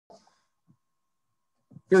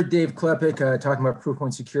Here, Dave Kleppick, talking about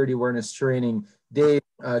Proofpoint Security Awareness Training. Dave,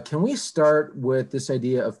 can we start with this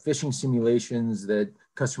idea of phishing simulations that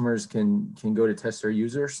customers can go to test their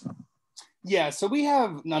users? Yeah, so we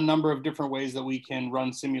have a number of different ways that we can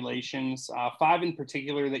run simulations, 5 in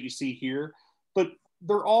particular that you see here, but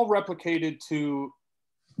they're all replicated to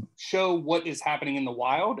show what is happening in the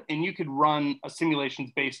wild, and you could run a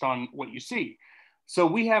simulations based on what you see. So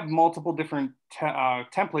we have multiple different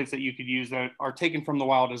templates that you could use that are taken from the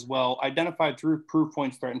wild as well, identified through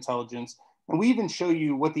Proofpoint's threat intelligence. And we even show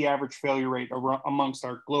you what the average failure rate amongst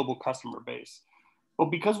our global customer base. But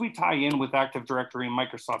because we tie in with Active Directory and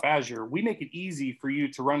Microsoft Azure, we make it easy for you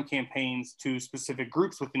to run campaigns to specific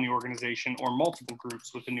groups within the organization or multiple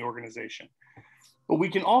groups within the organization. But we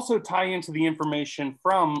can also tie into the information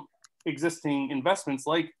from existing investments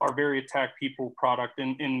like our Very Attack People product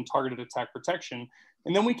in targeted attack protection.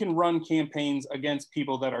 And then we can run campaigns against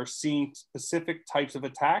people that are seeing specific types of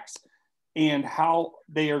attacks and how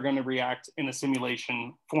they are going to react in a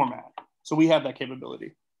simulation format. So we have that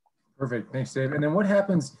capability. Perfect, thanks, Dave. And then what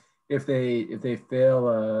happens if they fail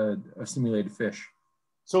a simulated phish?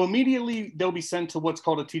 So immediately they'll be sent to what's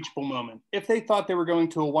called a teachable moment. If they thought they were going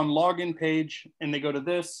to a one login page and they go to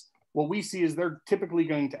this, what we see is they're typically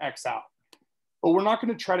going to X out. But we're not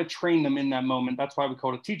going to try to train them in that moment. That's why we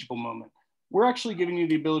call it a teachable moment. We're actually giving you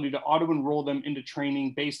the ability to auto-enroll them into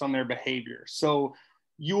training based on their behavior. So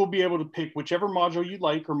you will be able to pick whichever module you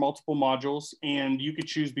like or multiple modules, and you could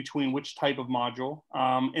choose between which type of module.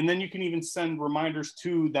 And then you can even send reminders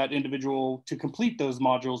to that individual to complete those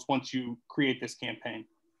modules once you create this campaign.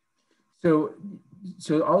 So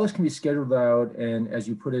all this can be scheduled out, and as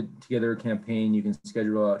you put it together a campaign, you can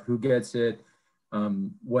schedule out who gets it,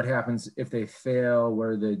 what happens if they fail, what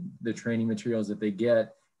are the training materials that they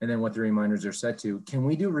get, and then what the reminders are set to. Can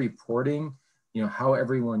we do reporting, how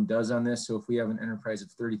everyone does on this? So if we have an enterprise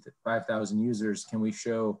of 35,000 users, can we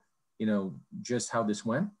show, just how this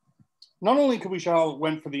went? Not only can we show how it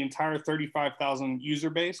went for the entire 35,000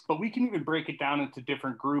 user base, but we can even break it down into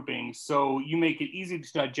different groupings. So you make it easy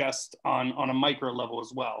to digest on a micro level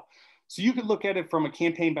as well. So you could look at it from a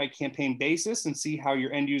campaign by campaign basis and see how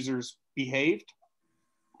your end users behaved.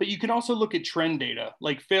 But you can also look at trend data,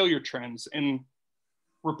 like failure trends and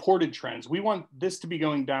reported trends. We want this to be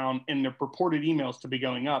going down and the reported emails to be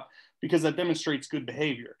going up because that demonstrates good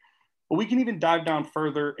behavior. But we can even dive down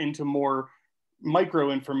further into more micro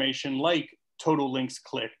information like total links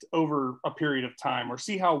clicked over a period of time, or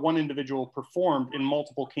see how one individual performed in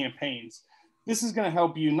multiple campaigns. This is going to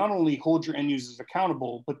help you not only hold your end users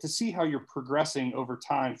accountable, but to see how you're progressing over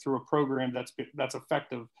time through a program that's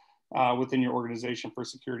effective within your organization for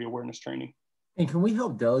security awareness training. And can we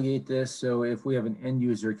help delegate this? So if we have an end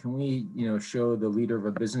user, can we show the leader of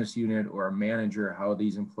a business unit or a manager how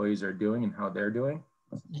these employees are doing and how they're doing?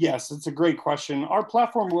 Yes, it's a great question. Our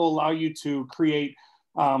platform will allow you to create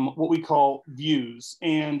what we call views,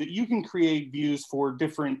 and you can create views for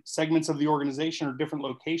different segments of the organization or different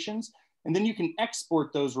locations, and then you can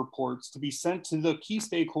export those reports to be sent to the key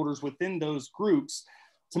stakeholders within those groups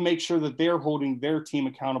to make sure that they're holding their team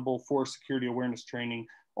accountable for security awareness training,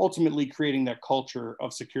 ultimately creating that culture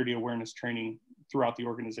of security awareness training throughout the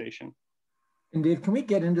organization. And Dave, can we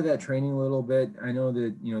get into that training a little bit? I know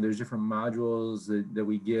that there's different modules that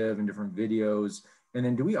we give and different videos. And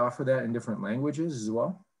then do we offer that in different languages as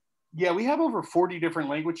well? Yeah, we have over 40 different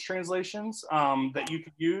language translations that you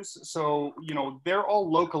could use. So, they're all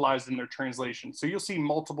localized in their translation. So you'll see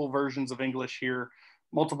multiple versions of English here,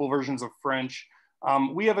 multiple versions of French.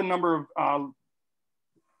 We have a number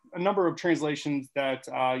of translations that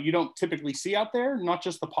you don't typically see out there, not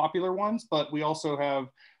just the popular ones, but we also have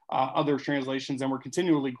other translations, and we're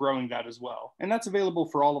continually growing that as well. And that's available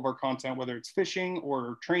for all of our content, whether it's phishing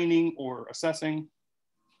or training or assessing.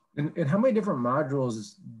 And how many different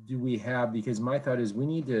modules do we have? Because my thought is we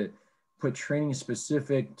need to put training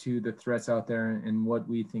specific to the threats out there and what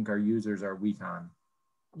we think our users are weak on.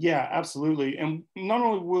 Yeah, absolutely. And not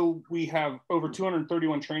only will we have over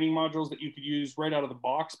 231 training modules that you could use right out of the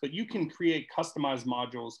box, but you can create customized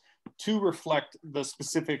modules to reflect the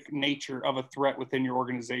specific nature of a threat within your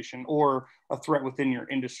organization or a threat within your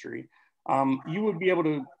industry. You would be able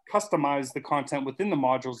to customize the content within the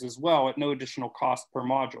modules as well at no additional cost per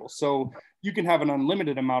module. So you can have an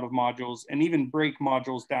unlimited amount of modules and even break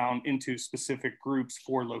modules down into specific groups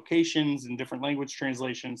for locations and different language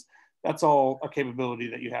translations. That's all a capability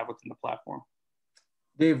that you have within the platform.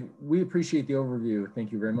 Dave, we appreciate the overview.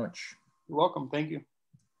 Thank you very much. You're welcome. Thank you.